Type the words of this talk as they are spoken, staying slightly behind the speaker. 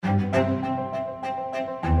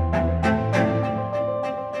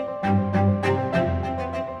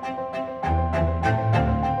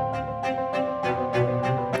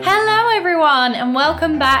And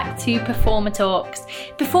welcome back to Performer Talks.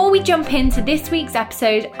 Before we jump into this week's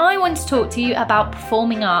episode, I want to talk to you about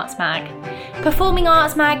Performing Arts Mag. Performing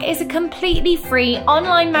Arts Mag is a completely free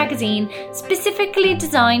online magazine specifically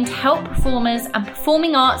designed to help performers and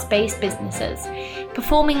performing arts-based businesses.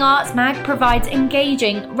 Performing Arts Mag provides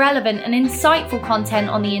engaging, relevant and insightful content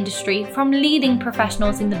on the industry from leading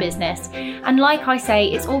professionals in the business. And like I say,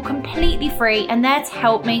 it's all completely free and there to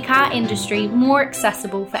help make our industry more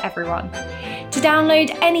accessible for everyone. To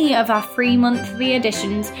download any of our free monthly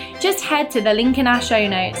editions, just head to the link in our show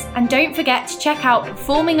notes. And don't forget to check out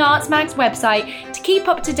Performing Arts Mag's website to keep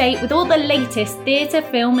up to date with all the latest theatre,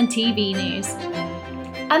 film and TV news.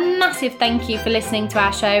 A massive thank you for listening to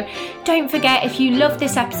our show. Don't forget, if you love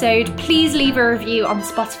this episode, please leave a review on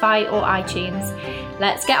Spotify or iTunes.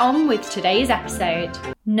 Let's get on with today's episode.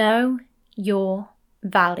 Know your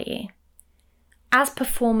value. As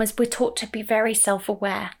performers, we're taught to be very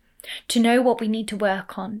self-aware, to know what we need to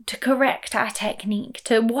work on, to correct our technique,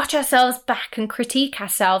 to watch ourselves back and critique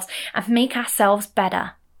ourselves and make ourselves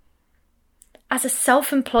better. As a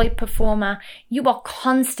self-employed performer, you are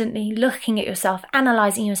constantly looking at yourself,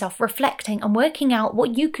 analysing yourself, reflecting and working out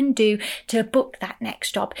what you can do to book that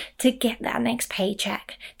next job, to get that next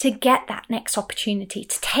paycheck, to get that next opportunity,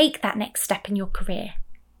 to take that next step in your career.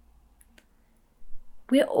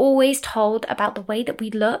 We're always told about the way that we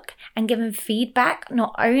look and given feedback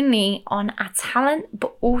not only on our talent,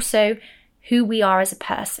 but also who we are as a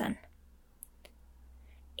person.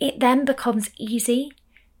 It then becomes easy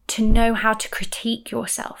to know how to critique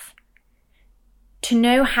yourself, to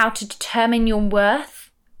know how to determine your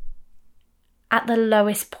worth at the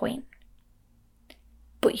lowest point.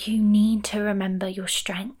 But you need to remember your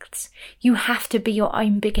strengths. You have to be your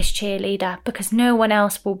own biggest cheerleader because no one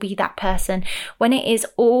else will be that person. When it is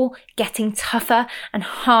all getting tougher and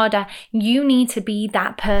harder, you need to be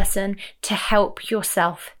that person to help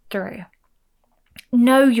yourself through.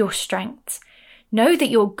 Know your strengths. Know that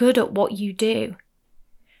you're good at what you do.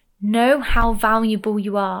 Know how valuable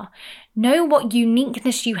you are. Know what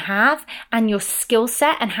uniqueness you have and your skill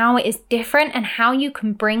set and how it is different and how you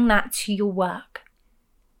can bring that to your work.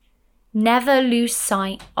 Never lose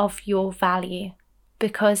sight of your value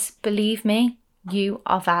because, believe me, you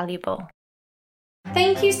are valuable.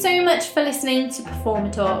 Thank you so much for listening to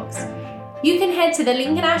Performer Talks. You can head to the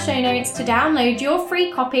link in our show notes to download your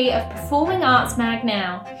free copy of Performing Arts Mag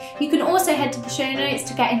now. You can also head to the show notes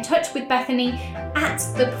to get in touch with Bethany at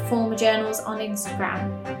the Performer Journals on Instagram.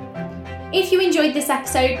 If you enjoyed this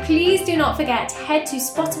episode, please do not forget to head to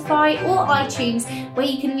Spotify or iTunes where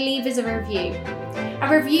you can leave us a review. A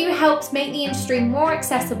review helps make the industry more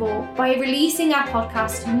accessible by releasing our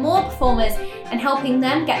podcast to more performers and helping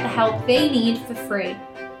them get the help they need for free.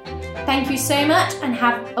 Thank you so much and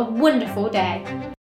have a wonderful day.